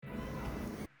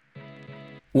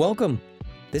Welcome.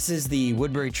 This is the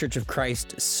Woodbury Church of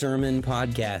Christ Sermon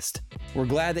Podcast. We're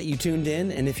glad that you tuned in,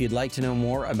 and if you'd like to know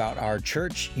more about our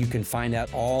church, you can find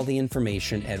out all the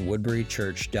information at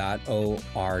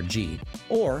woodburychurch.org.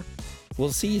 Or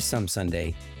we'll see you some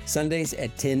Sundays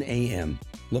at 10 a.m.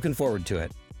 Looking forward to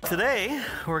it. Today,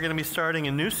 we're going to be starting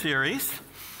a new series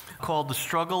called The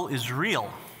Struggle is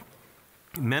Real,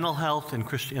 Mental Health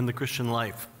in the Christian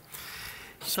Life.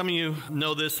 Some of you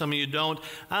know this, some of you don't.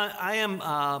 I am,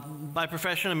 by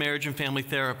profession, a marriage and family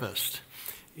therapist.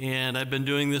 And I've been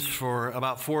doing this for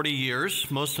about 40 years.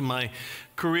 Most of my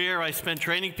career, I spent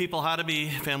training people how to be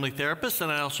family therapists,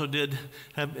 and I also did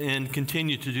have and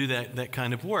continue to do that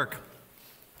kind of work.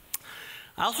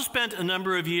 I also spent a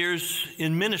number of years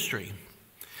in ministry.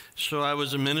 So I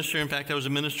was a minister. In fact, I was a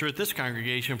minister at this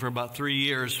congregation for about 3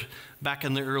 years back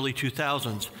in the early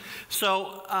 2000s.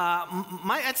 So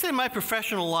I'd say my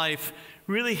professional life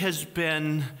really has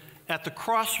been at the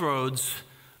crossroads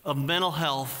of mental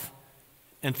health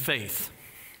and faith.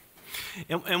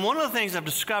 And one of the things I've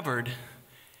discovered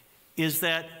is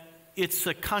that it's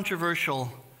a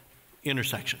controversial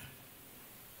intersection.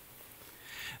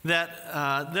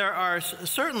 That there are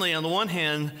certainly, on the one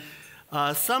hand,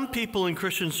 some people in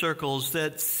Christian circles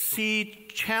that see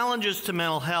challenges to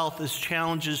mental health as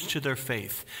challenges to their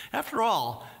faith. After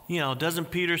all, doesn't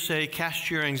Peter say,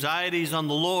 cast your anxieties on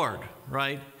the Lord,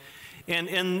 right?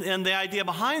 And the idea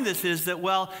behind this is that,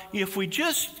 well, if we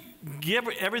just give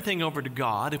everything over to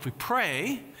God, if we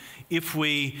pray, if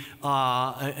we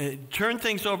turn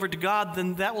things over to God,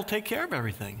 then that will take care of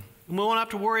everything. And we won't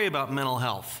have to worry about mental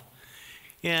health.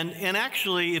 And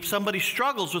actually, if somebody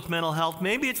struggles with mental health,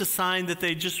 maybe it's a sign that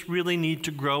they just really need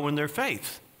to grow in their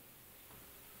faith.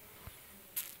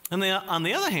 And on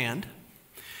the other hand,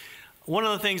 one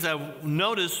of the things I've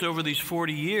noticed over these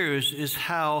 40 years is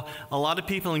how a lot of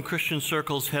people in Christian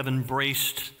circles have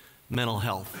embraced mental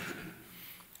health.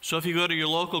 So if you go to your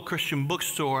local Christian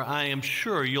bookstore, I am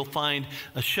sure you'll find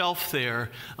a shelf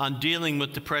there on dealing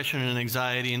with depression and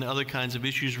anxiety and other kinds of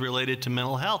issues related to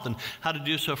mental health and how to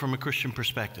do so from a Christian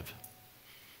perspective.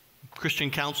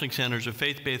 Christian counseling centers or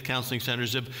faith-based counseling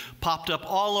centers have popped up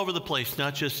all over the place,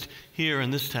 not just here in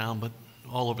this town, but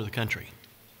all over the country.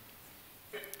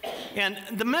 And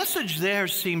the message there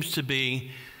seems to be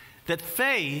that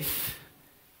faith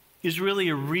is really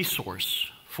a resource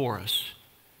for us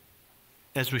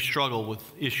as we struggle with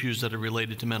issues that are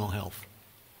related to mental health.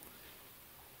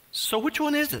 So which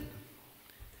one is it?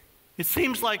 It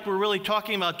seems like we're really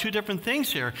talking about two different things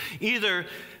here. Either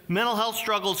mental health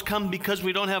struggles come because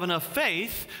we don't have enough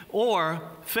faith, or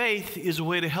faith is a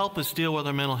way to help us deal with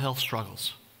our mental health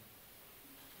struggles.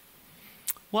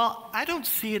 Well, I don't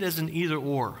see it as an either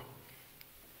or.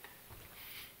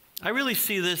 I really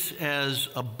see this as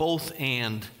a both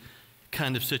and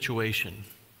kind of situation.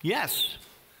 Yes,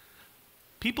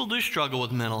 people do struggle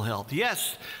with mental health.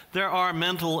 Yes, there are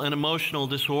mental and emotional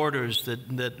disorders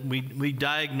that we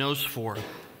diagnose for.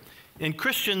 And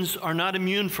Christians are not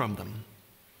immune from them.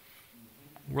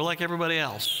 We're like everybody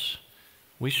else.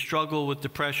 We struggle with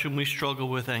depression, we struggle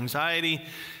with anxiety,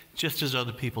 just as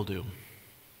other people do.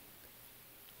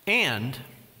 And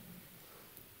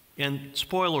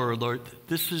spoiler alert,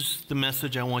 this is the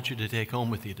message I want you to take home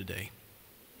with you today.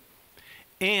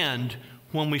 And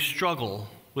when we struggle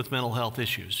with mental health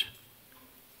issues,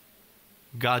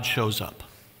 God shows up.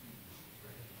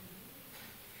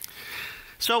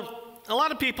 So a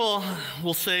lot of people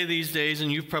will say these days, and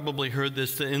you've probably heard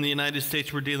this, that in the United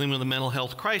States we're dealing with a mental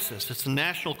health crisis. It's a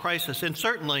national crisis, and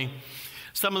certainly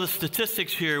some of the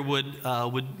statistics here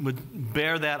would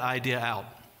bear that idea out.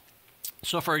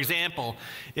 So, for example,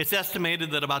 it's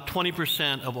estimated that about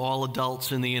 20% of all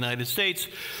adults in the United States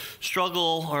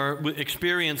struggle or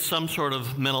experience some sort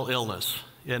of mental illness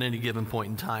at any given point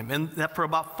in time. And that for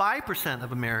about 5%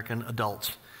 of American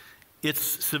adults, it's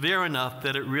severe enough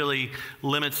that it really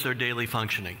limits their daily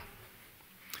functioning.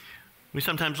 We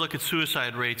sometimes look at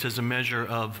suicide rates as a measure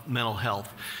of mental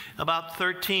health. About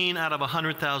 13 out of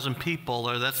 100,000 people,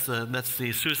 or that's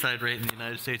the suicide rate in the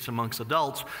United States amongst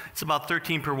adults. It's about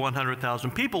 13 per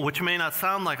 100,000 people, which may not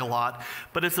sound like a lot,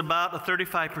 but it's about a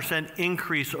 35%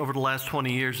 increase over the last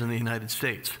 20 years in the United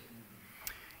States.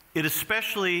 It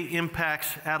especially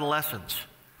impacts adolescents.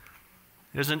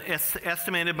 There's an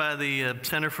estimated by the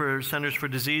Centers for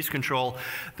Disease Control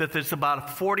that there's about a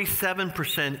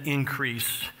 47%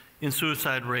 increase in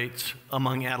suicide rates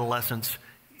among adolescents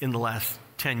in the last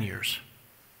 10 years.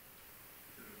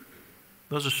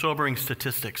 Those are sobering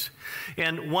statistics.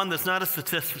 And one that's not a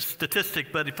statistic,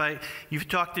 but if you've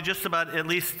talked to just about at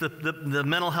least the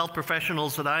mental health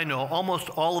professionals that I know, almost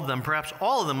all of them, perhaps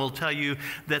all of them will tell you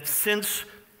that since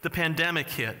the pandemic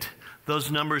hit,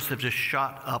 those numbers have just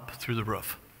shot up through the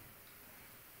roof.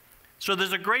 So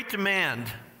there's a great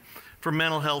demand for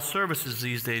mental health services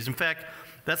these days. In fact,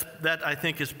 that I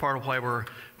think is part of why we're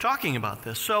talking about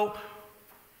this. So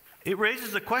it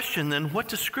raises the question then, what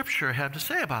does Scripture have to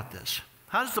say about this?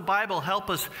 How does the Bible help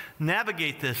us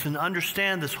navigate this and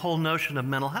understand this whole notion of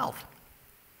mental health?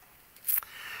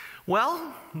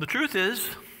 Well, the truth is,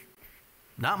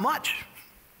 not much,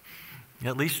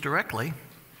 at least directly.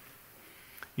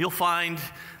 You'll find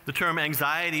the term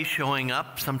anxiety showing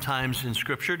up sometimes in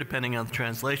Scripture, depending on the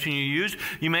translation you use.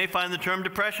 You may find the term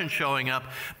depression showing up,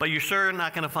 but you're sure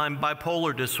not going to find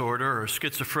bipolar disorder or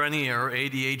schizophrenia or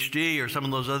ADHD or some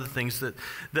of those other things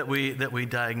that we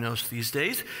diagnose these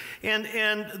days. And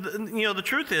the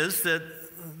truth is that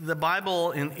the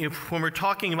Bible, when we're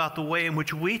talking about the way in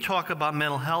which we talk about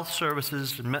mental health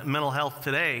services, mental health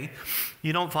today,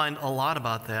 you don't find a lot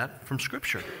about that from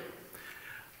Scripture.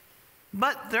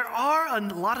 But there are a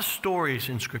lot of stories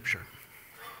in Scripture.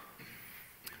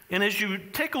 And as you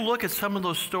take a look at some of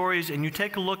those stories and you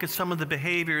take a look at some of the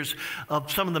behaviors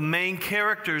of some of the main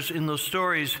characters in those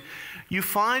stories, you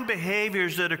find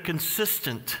behaviors that are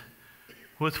consistent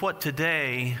with what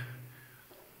today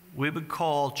we would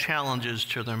call challenges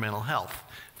to their mental health.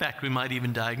 In fact, we might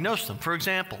even diagnose them. For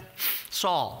example,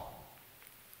 Saul.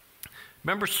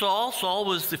 Remember Saul? Saul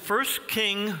was the first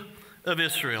king of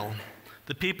Israel.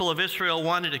 The people of Israel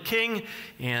wanted a king,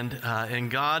 and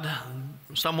God,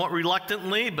 somewhat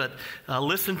reluctantly, but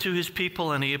listened to his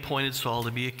people, and he appointed Saul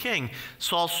to be a king.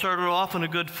 Saul started off on a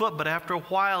good foot, but after a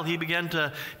while he began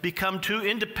to become too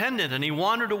independent, and he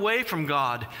wandered away from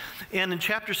God. And in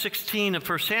chapter 16 of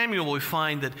 1 Samuel, we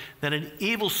find that an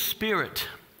evil spirit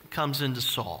comes into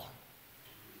Saul.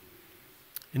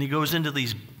 And he goes into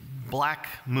these black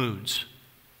moods.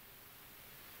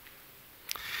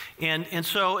 And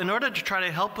so in order to try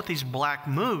to help with these black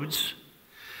moods,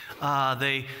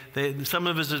 some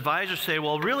of his advisors say,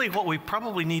 well, really what we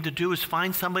probably need to do is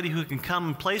find somebody who can come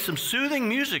and play some soothing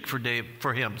music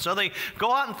for him. So they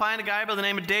go out and find a guy by the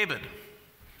name of David.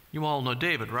 You all know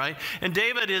David, right? And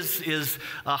David is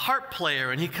a harp player,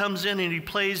 and he comes in and he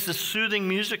plays the soothing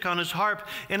music on his harp,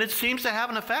 and it seems to have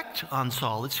an effect on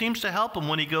Saul. It seems to help him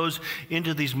when he goes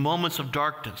into these moments of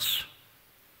darkness.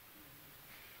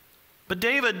 But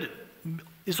David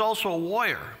is also a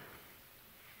warrior.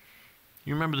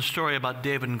 You remember the story about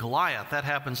David and Goliath. That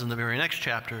happens in the very next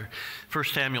chapter, 1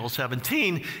 Samuel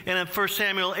 17. And in 1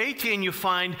 Samuel 18, you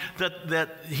find that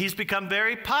he's become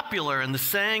very popular. And the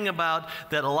saying about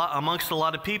that amongst a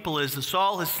lot of people is that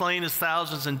Saul has slain his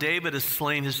thousands and David has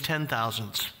slain his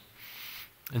 10,000s.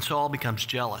 And Saul becomes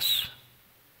jealous.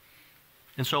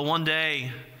 And so one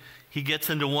day, he gets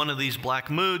into one of these black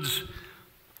moods,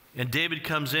 and David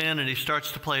comes in and he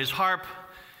starts to play his harp,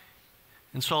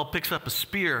 and Saul picks up a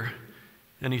spear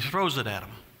and he throws it at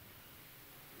him.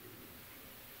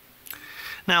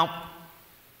 Now,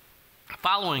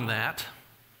 following that,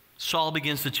 Saul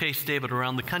begins to chase David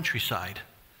around the countryside,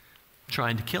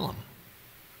 trying to kill him.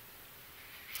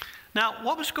 Now,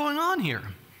 what was going on here?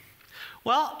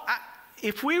 Well,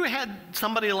 if we had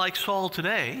somebody like Saul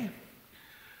today,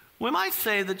 we might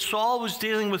say that Saul was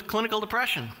dealing with clinical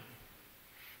depression,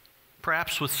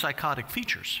 perhaps with psychotic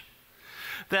features.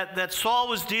 That Saul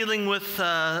was dealing with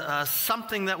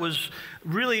something that was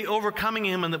really overcoming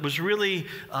him and that was really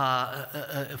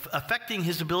affecting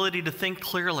his ability to think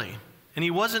clearly. And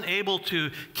he wasn't able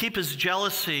to keep his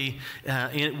jealousy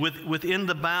within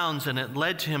the bounds, and it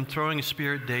led to him throwing a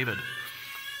spear at David.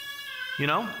 You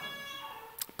know,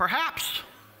 perhaps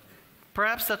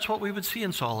that's what we would see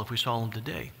in Saul if we saw him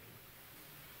today.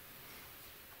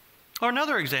 Or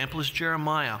another example is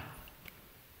Jeremiah.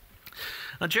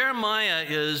 Now, Jeremiah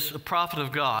is a prophet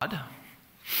of God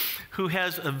who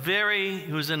is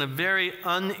in a very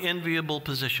unenviable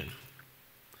position,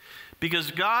 because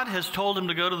God has told him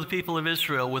to go to the people of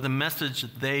Israel with a message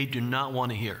that they do not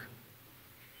want to hear.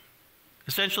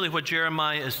 Essentially, what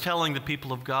Jeremiah is telling the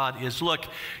people of God is, look,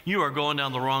 you are going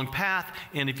down the wrong path,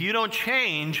 and if you don't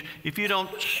change, if you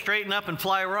don't straighten up and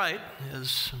fly right,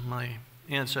 as my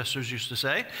ancestors used to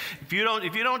say, if you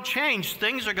don't change,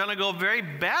 things are going to go very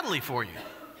badly for you.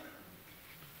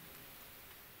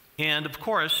 And of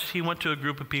course, he went to a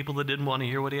group of people that didn't want to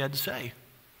hear what he had to say.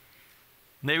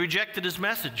 And they rejected his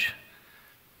message.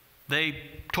 They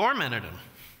tormented him.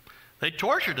 They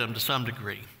tortured him to some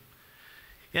degree.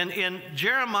 And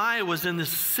Jeremiah was in this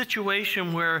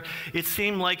situation where it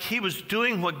seemed like he was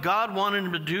doing what God wanted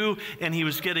him to do, and he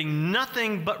was getting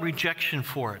nothing but rejection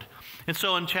for it. And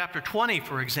so in chapter 20,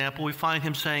 for example, we find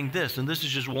him saying this, and this is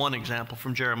just one example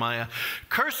from Jeremiah.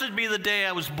 Cursed be the day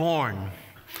I was born,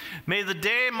 May the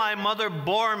day my mother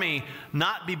bore me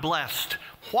not be blessed.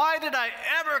 Why did I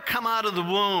ever come out of the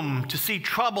womb to see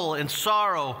trouble and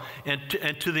sorrow and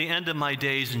to the end of my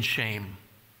days in shame?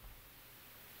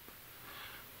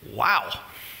 Wow.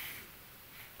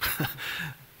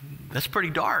 That's pretty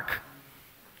dark.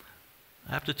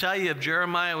 I have to tell you, if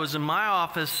Jeremiah was in my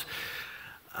office,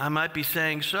 I might be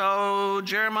saying, so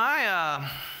Jeremiah,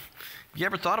 you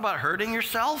ever thought about hurting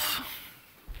yourself?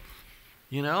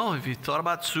 You know, have you thought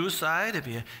about suicide?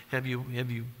 Do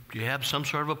you have some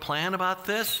sort of a plan about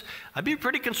this? I'd be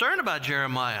pretty concerned about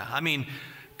Jeremiah. I mean,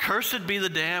 cursed be the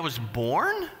day I was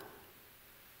born?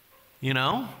 You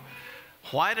know,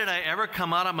 why did I ever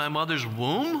come out of my mother's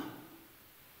womb?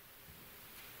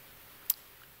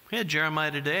 If we had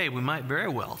Jeremiah today, we might very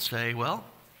well say, well,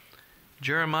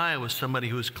 Jeremiah was somebody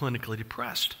who was clinically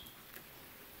depressed.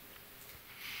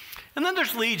 And then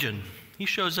there's Legion. He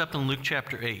shows up in Luke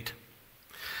chapter 8.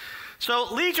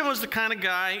 So Legion was the kind of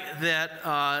guy that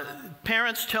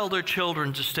parents tell their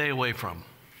children to stay away from.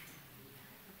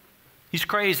 He's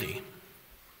crazy.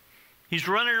 He's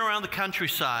running around the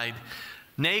countryside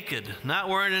naked, not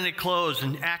wearing any clothes,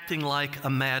 and acting like a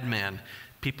madman.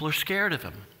 People are scared of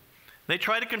him. They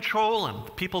try to control him.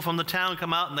 People from the town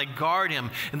come out and they guard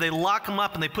him and they lock him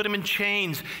up and they put him in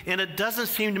chains, and it doesn't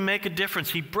seem to make a difference.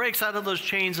 He breaks out of those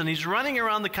chains and he's running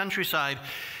around the countryside.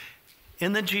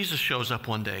 And then Jesus shows up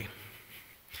one day.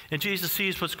 And Jesus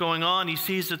sees what's going on. He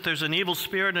sees that there's an evil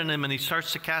spirit in him, and he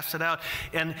starts to cast it out.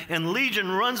 And Legion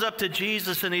runs up to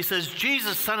Jesus and he says,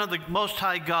 Jesus, Son of the Most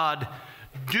High God,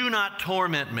 do not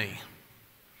torment me.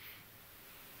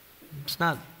 It's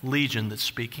not Legion that's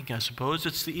speaking, I suppose.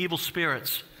 It's the evil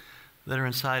spirits that are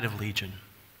inside of Legion.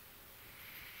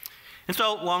 And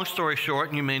so, long story short,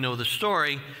 and you may know the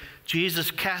story,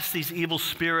 Jesus casts these evil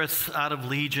spirits out of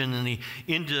Legion and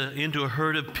into a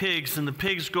herd of pigs, and the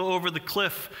pigs go over the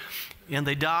cliff and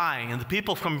they die. And the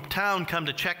people from town come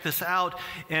to check this out,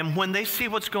 and when they see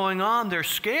what's going on, they're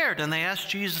scared and they ask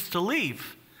Jesus to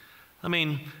leave. I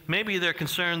mean, maybe they're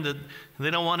concerned that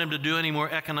they don't want him to do any more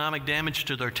economic damage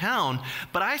to their town,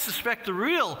 but I suspect the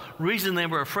real reason they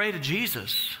were afraid of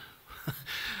Jesus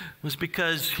was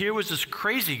because here was this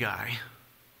crazy guy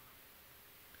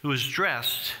who was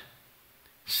dressed,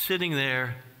 sitting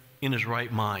there in his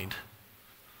right mind.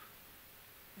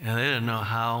 And they didn't know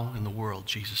how in the world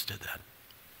Jesus did that.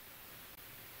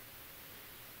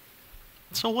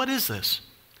 So what is this?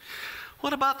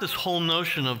 What about this whole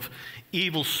notion of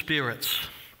evil spirits?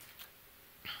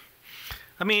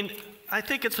 I mean, I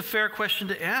think it's a fair question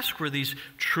to ask. Were these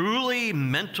truly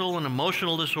mental and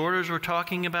emotional disorders we're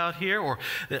talking about here? Or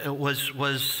was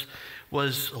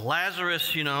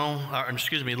Lazarus,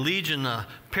 Legion,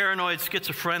 paranoid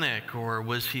schizophrenic? Or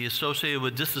was he associated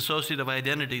with dissociative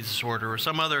identity disorder or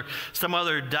some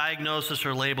other diagnosis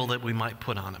or label that we might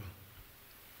put on him?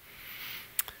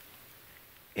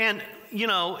 And,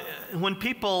 when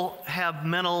people have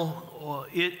mental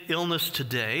illness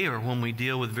today, or when we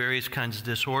deal with various kinds of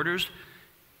disorders,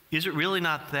 is it really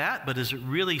not that, but is it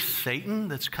really Satan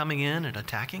that's coming in and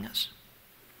attacking us?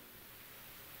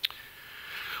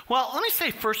 Well, let me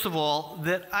say first of all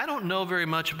that I don't know very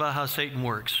much about how Satan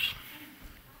works,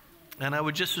 and I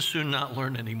would just as soon not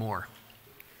learn anymore.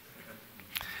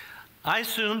 I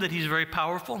assume that he's very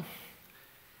powerful,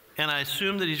 and I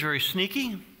assume that he's very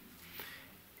sneaky,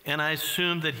 and I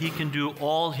assume that he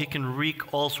can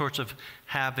wreak all sorts of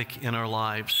havoc in our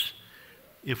lives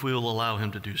if we will allow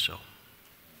him to do so.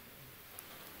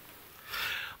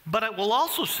 But I will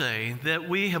also say that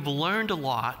we have learned a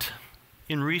lot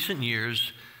in recent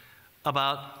years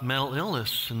about mental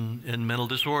illness and mental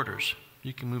disorders.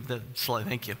 You can move that slide,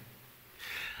 thank you.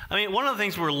 I mean, one of the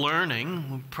things we're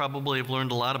learning, we probably have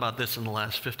learned a lot about this in the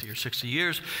last 50 or 60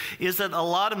 years, is that a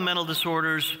lot of mental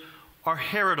disorders are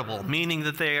heritable, meaning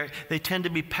that they tend to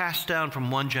be passed down from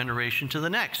one generation to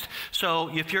the next. So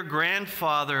if your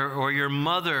grandfather or your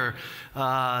mother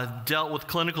dealt with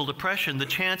clinical depression, the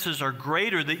chances are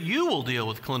greater that you will deal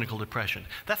with clinical depression.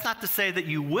 That's not to say that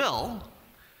you will.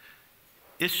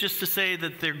 It's just to say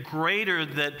that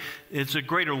that it's a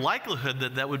greater likelihood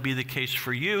that that would be the case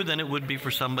for you than it would be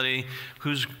for somebody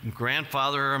whose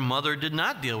grandfather or mother did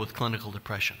not deal with clinical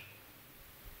depression.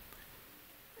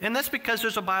 And that's because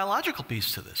there's a biological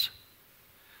piece to this.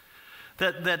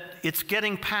 That it's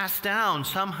getting passed down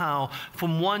somehow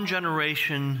from one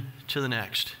generation to the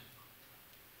next.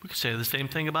 We could say the same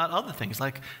thing about other things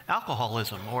like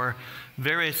alcoholism or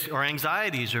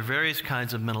anxieties or various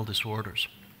kinds of mental disorders.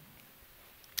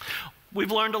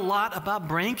 We've learned a lot about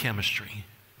brain chemistry,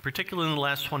 particularly in the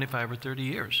last 25 or 30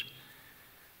 years.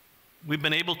 We've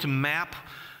been able to map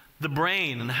the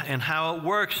brain and how it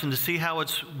works, and to see how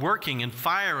it's working and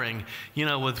firing,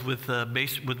 with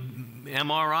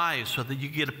MRIs, so that you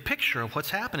get a picture of what's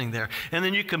happening there. And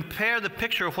then you compare the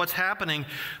picture of what's happening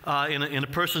in a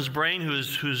person's brain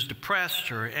who's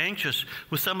depressed or anxious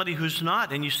with somebody who's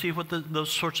not, and you see what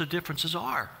those sorts of differences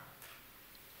are.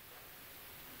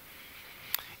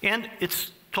 And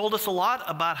it's told us a lot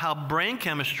about how brain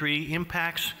chemistry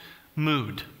impacts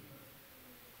mood.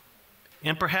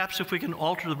 And perhaps if we can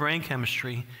alter the brain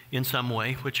chemistry in some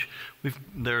way, which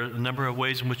there are a number of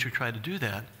ways in which we try to do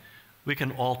that, we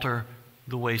can alter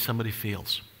the way somebody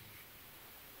feels.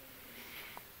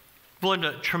 We've learned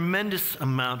a tremendous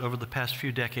amount over the past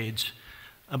few decades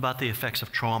about the effects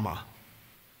of trauma.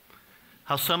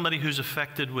 How somebody who's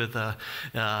affected with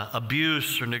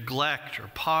abuse or neglect or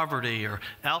poverty or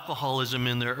alcoholism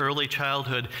in their early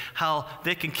childhood, how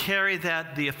they can carry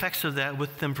the effects of that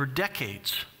with them for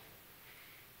decades.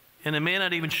 And it may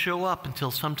not even show up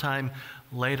until sometime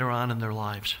later on in their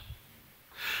lives.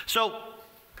 So,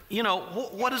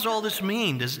 what does all this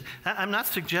mean? I'm not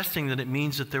suggesting that it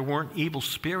means that there weren't evil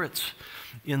spirits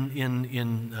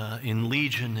in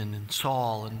Legion and in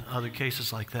Saul and other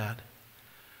cases like that.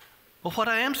 But what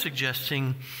I am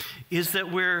suggesting is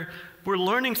that we're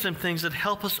learning some things that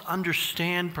help us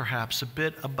understand perhaps a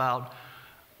bit about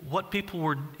what people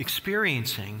were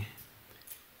experiencing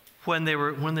when they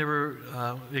were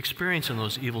experiencing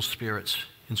those evil spirits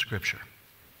in Scripture.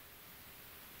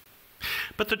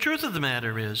 But the truth of the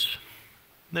matter is,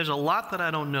 there's a lot that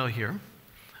I don't know here,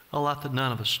 a lot that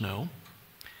none of us know,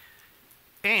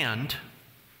 and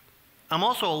I'm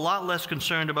also a lot less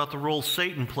concerned about the role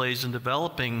Satan plays in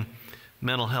developing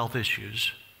mental health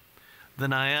issues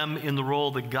than I am in the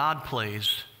role that God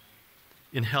plays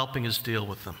in helping us deal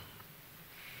with them.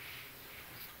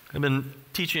 I've been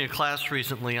teaching a class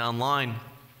recently online,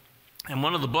 and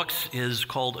one of the books is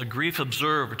called A Grief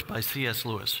Observed by C.S.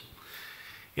 Lewis.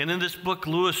 And in this book,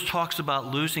 Lewis talks about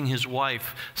losing his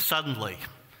wife suddenly,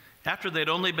 after they'd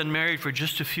only been married for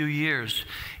just a few years,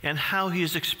 and how he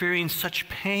has experienced such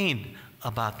pain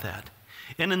about that.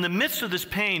 And in the midst of this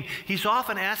pain, he's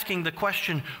often asking the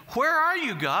question, "Where are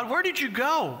you, God? Where did you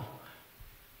go?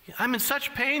 I'm in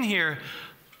such pain here.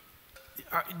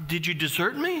 Did you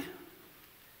desert me?"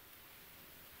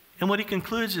 And what he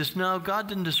concludes is, no, God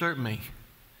didn't desert me.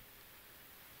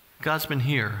 God's been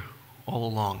here all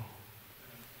along.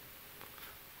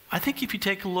 I think if you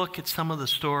take a look at some of the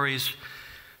stories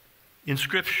in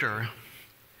Scripture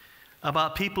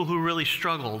about people who really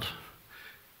struggled,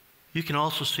 you can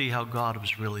also see how God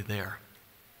was really there.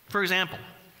 For example,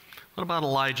 what about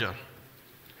Elijah?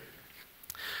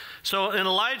 So in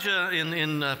Elijah,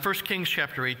 in 1 Kings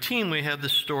chapter 18, we have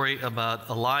this story about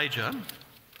Elijah,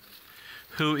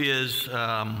 who is,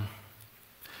 Elijah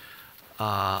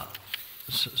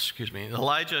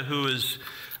who is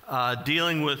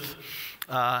dealing with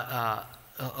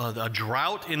a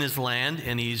drought in his land,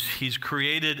 and he's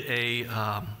created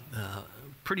a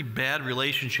pretty bad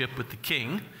relationship with the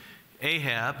king,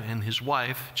 Ahab, and his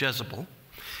wife, Jezebel.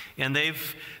 And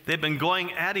they've been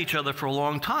going at each other for a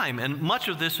long time. And much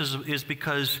of this is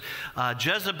because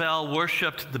Jezebel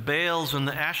worshipped the Baals and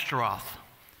the Ashtaroth.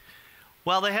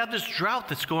 Well, they have this drought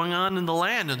that's going on in the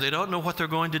land, and they don't know what they're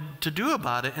going to do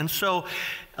about it. And so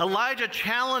Elijah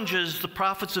challenges the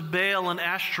prophets of Baal and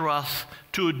Ashtaroth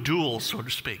to a duel, so to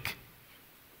speak.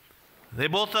 They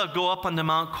both go up on the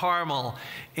Mount Carmel,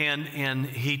 and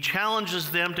he challenges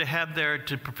them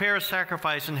to prepare a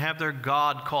sacrifice and have their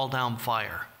God call down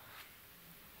fire.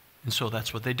 And so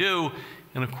that's what they do.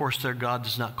 And of course, their God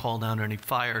does not call down any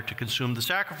fire to consume the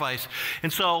sacrifice.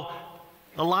 And so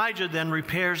Elijah then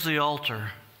repairs the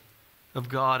altar of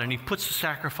God, and he puts the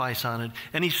sacrifice on it,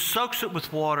 and he soaks it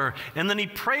with water, and then he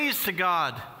prays to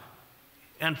God,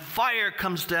 and fire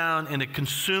comes down, and it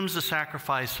consumes the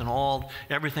sacrifice and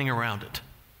everything around it.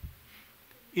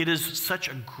 It is such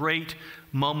a great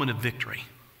moment of victory.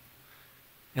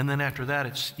 And then after that,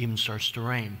 it even starts to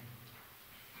rain.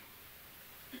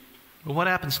 But what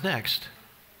happens next?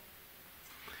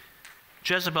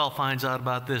 Jezebel finds out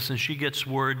about this, and she gets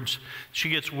word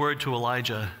to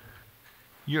Elijah,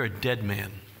 "You're a dead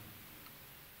man.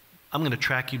 I'm going to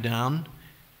track you down,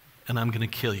 and I'm going to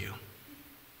kill you."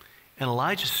 And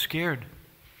Elijah's scared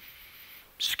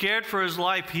for his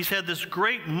life. He's had this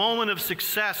great moment of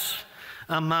success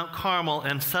on Mount Carmel,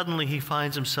 and suddenly he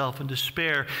finds himself in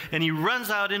despair, and he runs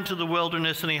out into the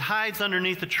wilderness, and he hides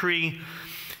underneath a tree,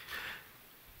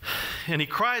 and he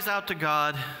cries out to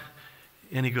God,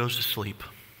 and he goes to sleep.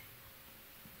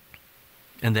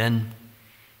 And then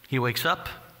he wakes up,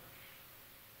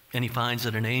 and he finds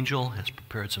that an angel has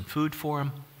prepared some food for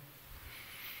him.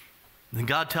 And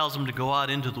God tells him to go out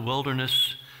into the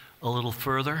wilderness a little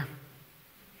further.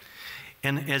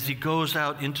 And as he goes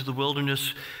out into the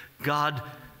wilderness, God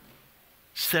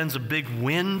sends a big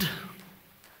wind,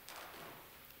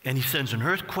 and he sends an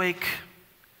earthquake,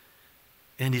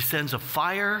 and he sends a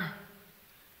fire.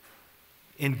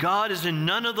 And God is in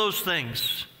none of those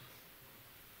things.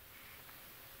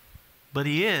 But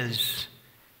he is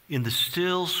in the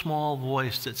still small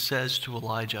voice that says to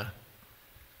Elijah,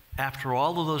 after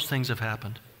all of those things have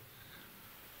happened,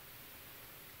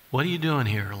 "What are you doing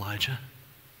here, Elijah?"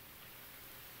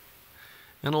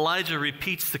 And Elijah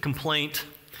repeats the complaint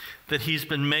that he's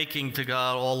been making to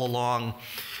God all along.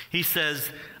 He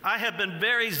says, "I have been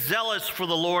very zealous for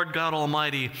the Lord God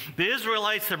Almighty. The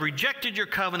Israelites have rejected your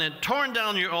covenant, torn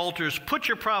down your altars, put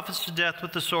your prophets to death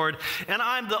with the sword, and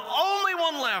I'm the only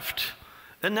one left,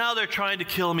 and now they're trying to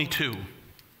kill me too."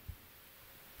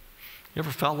 You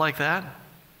ever felt like that?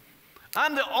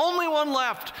 I'm the only one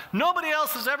left. Nobody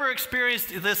else has ever experienced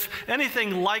this,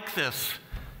 anything like this.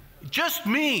 Just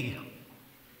me.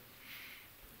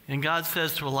 And God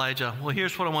says to Elijah, "Well,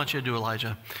 here's what I want you to do,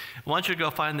 Elijah. I want you to go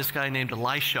find this guy named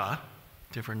Elisha,"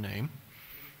 different name,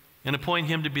 "and appoint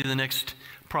him to be the next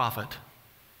prophet.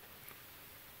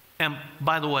 And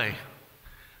by the way,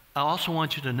 I also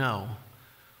want you to know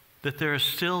that there are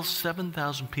still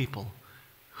 7,000 people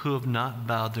who have not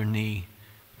bowed their knee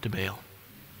to Baal."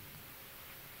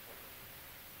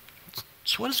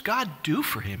 So what does God do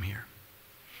for him here?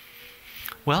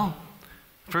 Well,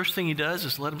 first thing he does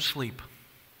is let him sleep.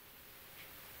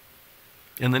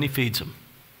 And then he feeds him.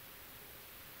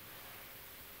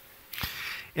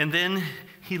 And then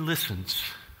he listens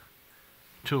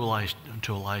to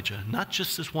Elijah. Not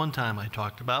just this one time I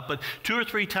talked about, but 2 or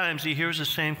 3 times he hears the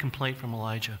same complaint from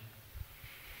Elijah.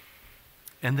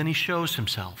 And then he shows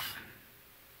himself.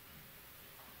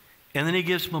 And then he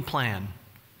gives him a plan.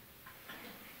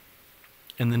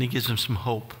 And then he gives him some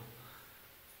hope.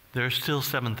 There are still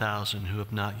 7,000 who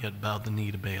have not yet bowed the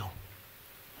knee to Baal.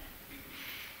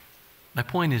 My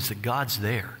point is that God's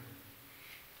there.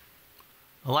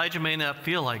 Elijah may not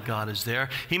feel like God is there.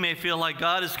 He may feel like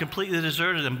God has completely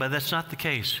deserted him, but that's not the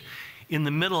case. In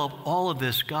the middle of all of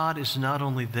this, God is not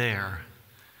only there,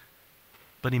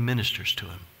 but he ministers to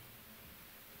him.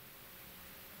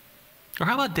 Or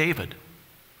how about David?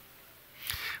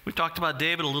 We talked about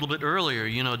David a little bit earlier.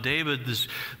 You know, David is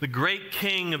the great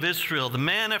king of Israel, the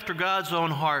man after God's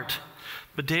own heart.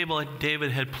 But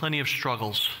David had plenty of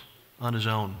struggles on his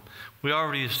own. We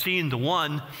already have seen the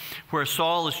one where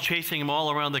Saul is chasing him all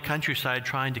around the countryside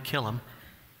trying to kill him.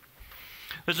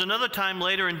 There's another time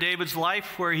later in David's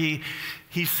life where he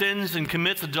sins and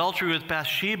commits adultery with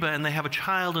Bathsheba, and they have a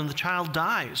child, and the child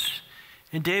dies.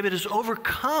 And David is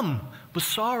overcome with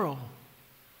sorrow.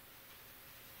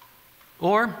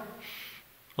 Or,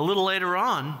 a little later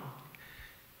on,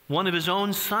 one of his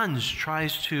own sons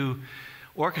tries to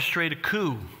orchestrate a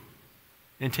coup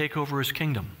and take over his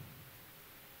kingdom.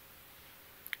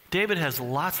 David has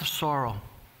lots of sorrow.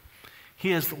 He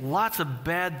has lots of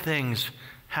bad things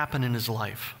happen in his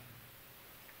life.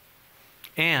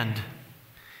 And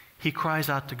he cries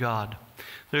out to God.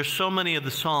 There's so many of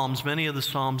the Psalms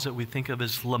that we think of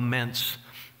as laments,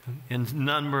 and a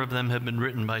number of them have been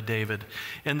written by David.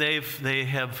 And they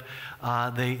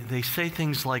say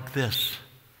things like this: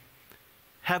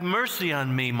 "Have mercy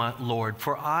on me, my Lord,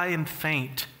 for I am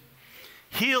faint.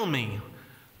 Heal me.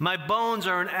 My bones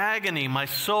are in agony. My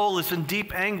soul is in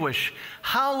deep anguish.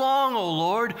 How long, O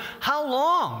Lord? How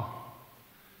long?"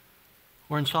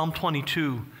 Or in Psalm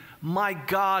 22, my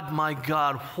God,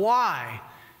 why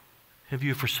have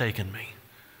you forsaken me?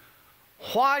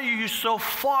 Why are you so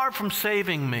far from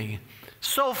saving me?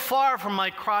 So far from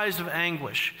my cries of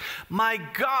anguish? My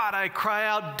God, I cry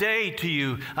out day to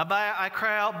you. I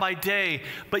cry out by day,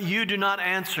 but you do not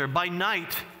answer. By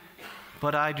night,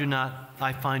 but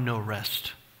I find no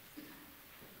rest.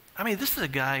 I mean, this is a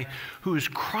guy who is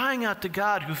crying out to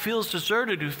God, who feels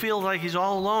deserted, who feels like he's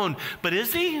all alone. But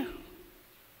is he?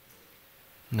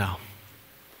 No.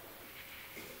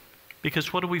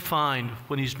 Because what do we find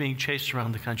when he's being chased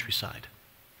around the countryside?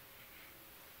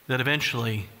 That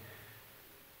eventually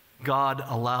God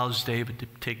allows David to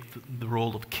take the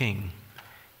role of king,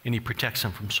 and he protects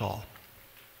him from Saul.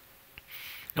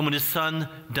 And when his son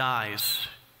dies,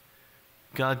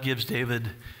 God gives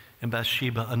David and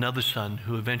Bathsheba another son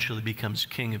who eventually becomes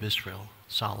king of Israel,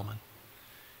 Solomon.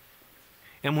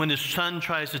 And when his son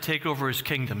tries to take over his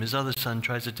kingdom, his other son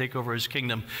tries to take over his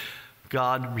kingdom,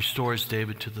 God restores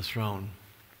David to the throne.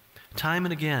 Time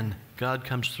and again, God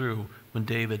comes through when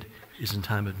David is in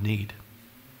time of need.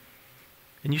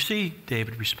 And you see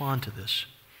David respond to this.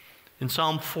 In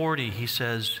Psalm 40, he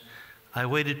says, I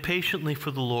waited patiently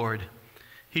for the Lord.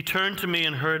 He turned to me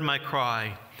and heard my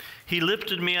cry. He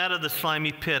lifted me out of the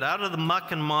slimy pit, out of the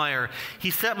muck and mire. He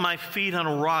set my feet on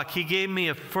a rock. He gave me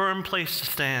a firm place to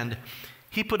stand.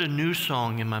 He put a new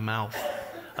song in my mouth,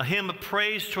 a hymn of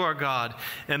praise to our God.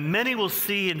 And many will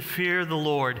see and fear the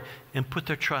Lord and put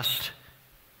their trust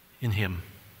in him.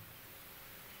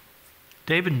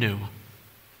 David knew.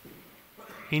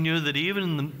 He knew that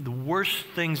even in the worst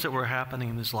things that were happening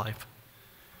in his life,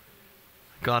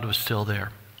 God was still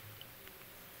there.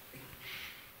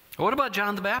 What about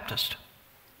John the Baptist?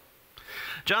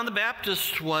 John the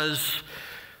Baptist was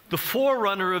the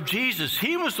forerunner of Jesus.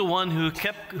 He was the one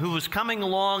who was coming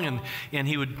along and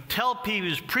he would tell people, he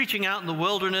was preaching out in the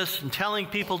wilderness and telling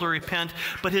people to repent.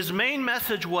 But his main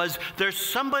message was, there's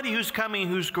somebody who's coming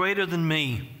who's greater than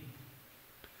me.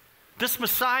 This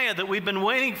Messiah that we've been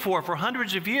waiting for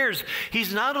hundreds of years,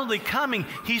 he's not only coming,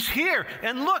 he's here.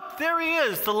 And look, there he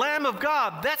is, the Lamb of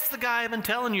God. That's the guy I've been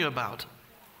telling you about.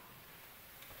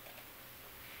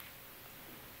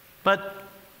 But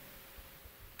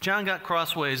John got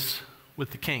crossways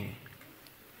with the king,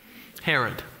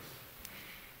 Herod.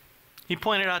 He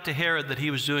pointed out to Herod that he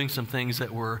was doing some things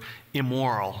that were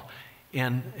immoral,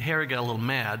 and Herod got a little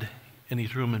mad, and he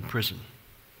threw him in prison.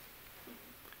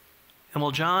 And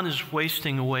while John is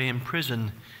wasting away in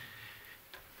prison,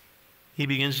 he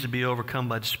begins to be overcome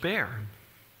by despair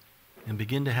and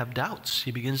begins to have doubts.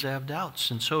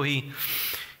 And so he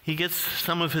gets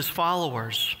some of his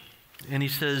followers, and he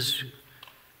says,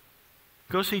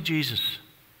 go see Jesus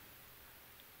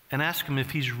and ask him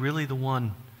if he's really the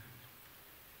one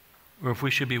or if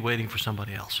we should be waiting for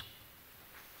somebody else.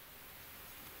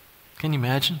 Can you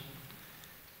imagine?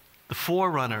 The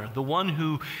forerunner, the one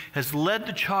who has led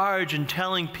the charge in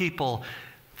telling people,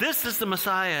 this is the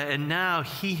Messiah, and now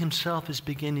he himself is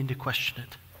beginning to question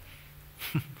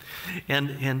it. and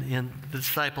the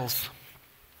disciples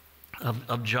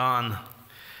of John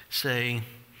say,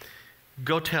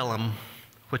 go tell him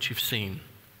what you've seen.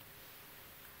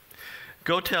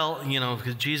 Go tell,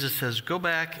 because Jesus says, go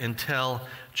back and tell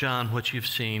John what you've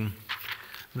seen,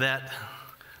 that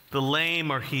the lame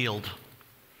are healed,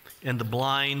 and the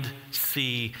blind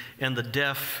see, and the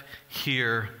deaf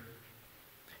hear,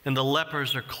 and the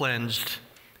lepers are cleansed,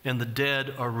 and the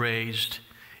dead are raised,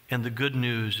 and the good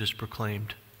news is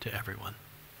proclaimed to everyone.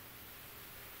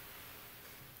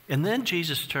 And then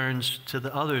Jesus turns to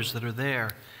the others that are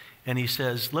there, and he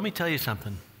says, let me tell you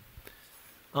something.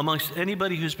 Amongst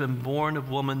anybody who's been born of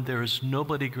woman, there is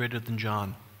nobody greater than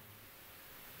John.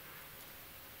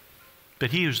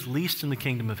 But he who's least in the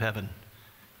kingdom of heaven,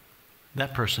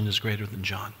 that person is greater than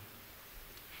John.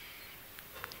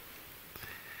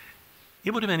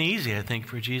 It would have been easy, I think,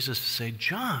 for Jesus to say,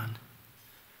 John,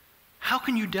 how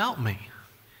can you doubt me?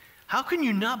 How can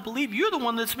you not believe? You're the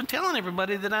one that's been telling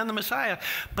everybody that I'm the Messiah.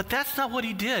 But that's not what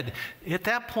he did. At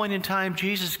that point in time,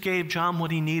 Jesus gave John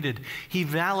what he needed. He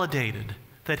validated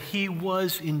that he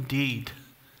was indeed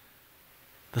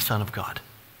the Son of God.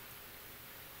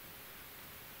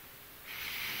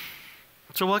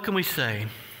 So what can we say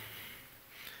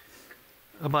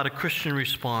about a Christian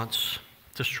response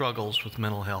to struggles with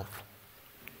mental health?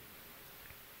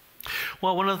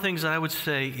 Well, one of the things I would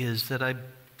say is that I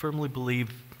firmly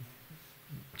believe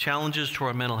challenges to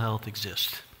our mental health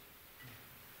exist.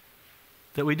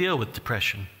 That we deal with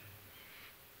depression,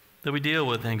 that we deal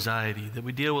with anxiety, that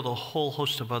we deal with a whole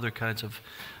host of other kinds of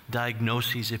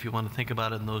diagnoses, if you want to think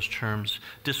about it in those terms,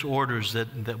 disorders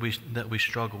that we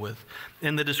struggle with,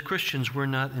 and that as Christians we're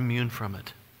not immune from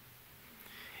it.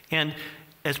 And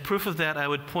as proof of that, I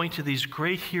would point to these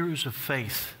great heroes of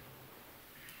faith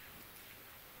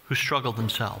who struggled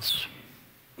themselves.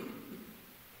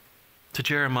 To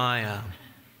Jeremiah,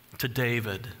 to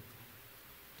David,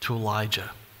 to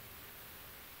Elijah.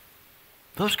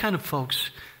 Those kind of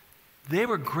folks, they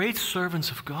were great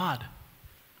servants of God,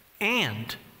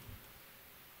 and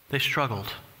they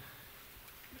struggled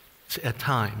at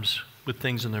times with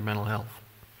things in their mental health.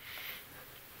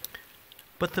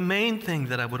 But the main thing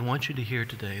that I would want you to hear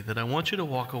today, that I want you to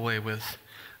walk away with,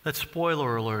 that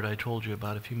spoiler alert I told you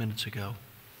about a few minutes ago,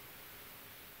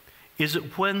 is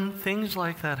that when things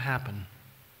like that happen,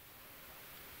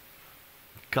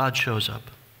 God shows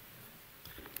up.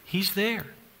 He's there.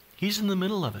 He's in the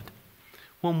middle of it.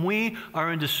 When we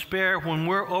are in despair, when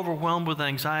we're overwhelmed with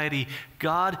anxiety,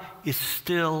 God is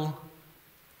still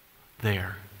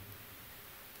there.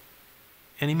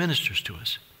 And he ministers to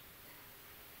us.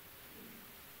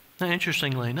 Now,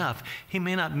 interestingly enough, he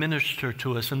may not minister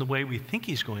to us in the way we think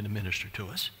he's going to minister to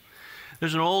us.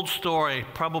 There's an old story,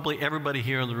 probably everybody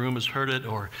here in the room has heard it,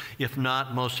 or if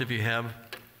not, most of you have.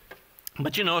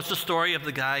 But you know, it's the story of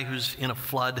the guy who's in a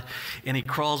flood, and he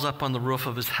crawls up on the roof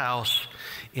of his house,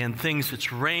 and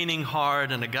it's raining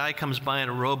hard, and a guy comes by in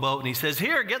a rowboat, and he says,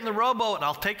 "Here, get in the rowboat, and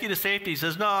I'll take you to safety." He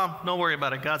says, "No, don't worry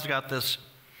about it. God's got this.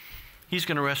 He's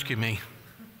going to rescue me."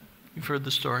 You've heard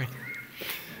the story.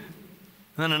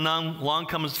 Then along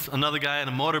comes another guy in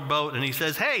a motorboat, and he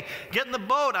says, "Hey, get in the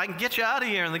boat. I can get you out of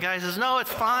here." And the guy says, "No,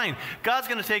 it's fine. God's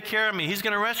going to take care of me. He's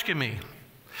going to rescue me."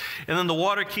 And then the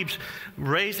water keeps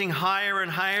raising higher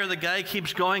and higher. The guy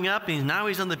keeps going up, and now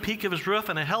he's on the peak of his roof,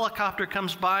 and a helicopter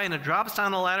comes by, and it drops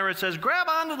down the ladder. It says, "Grab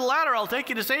onto the ladder. I'll take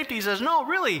you to safety." He says, "No,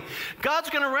 really, God's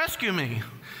going to rescue me."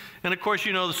 And of course,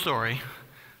 you know the story.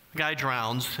 The guy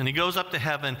drowns, and he goes up to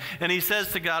heaven, and he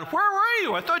says to God, "Where were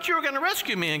you? I thought you were going to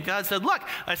rescue me." And God said, "Look,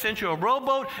 I sent you a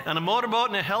rowboat and a motorboat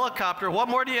and a helicopter. What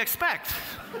more do you expect?"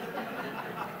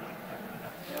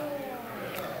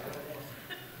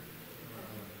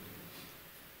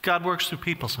 God works through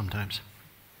people sometimes.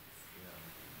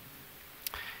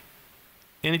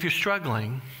 And if you're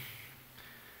struggling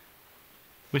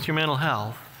with your mental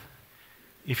health,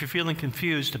 if you're feeling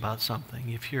confused about something,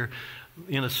 if you're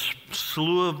in a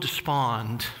slough of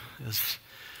despond, as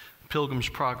Pilgrim's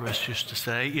Progress used to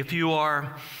say, if you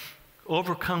are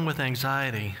overcome with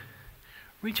anxiety,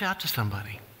 reach out to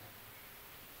somebody.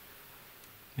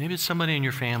 Maybe it's somebody in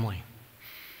your family.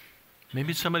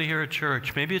 Maybe it's somebody here at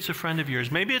church. Maybe it's a friend of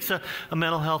yours. Maybe it's a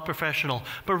mental health professional.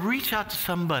 But reach out to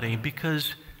somebody,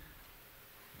 because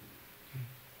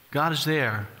God is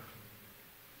there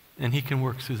and He can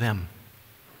work through them.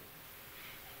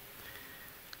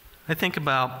 When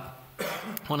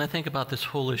I think about this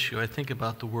whole issue, I think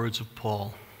about the words of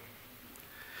Paul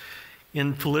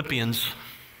in Philippians.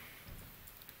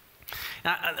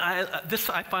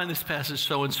 I find this passage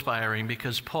so inspiring,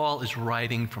 because Paul is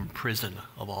writing from prison,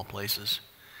 of all places.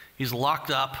 He's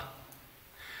locked up,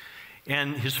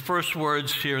 and his first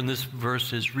words here in this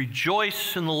verse is,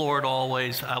 "Rejoice in the Lord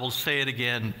always." I will say it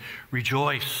again,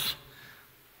 rejoice.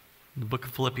 The book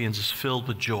of Philippians is filled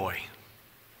with joy.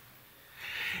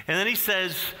 And then he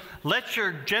says, "Let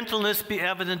your gentleness be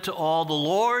evident to all. The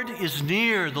Lord is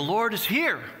near. The Lord is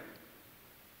here.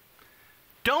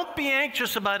 Don't be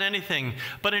anxious about anything,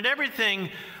 but in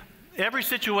every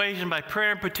situation, by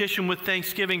prayer and petition with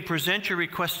thanksgiving, present your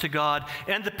requests to God,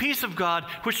 and the peace of God,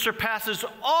 which surpasses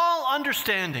all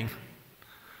understanding,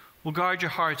 will guard your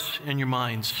hearts and your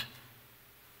minds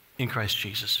in Christ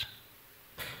Jesus."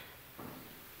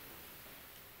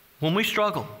 When we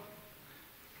struggle,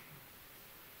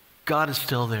 God is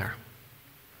still there,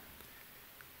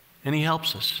 and He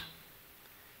helps us.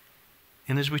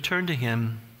 And as we turn to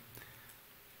Him,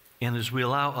 and as we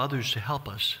allow others to help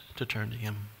us to turn to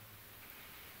Him,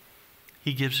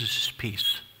 He gives us His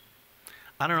peace.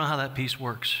 I don't know how that peace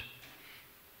works.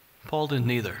 Paul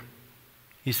didn't either.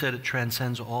 He said it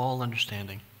transcends all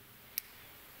understanding.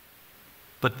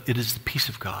 But it is the peace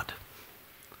of God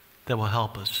that will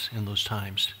help us in those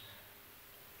times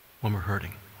when we're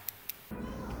hurting.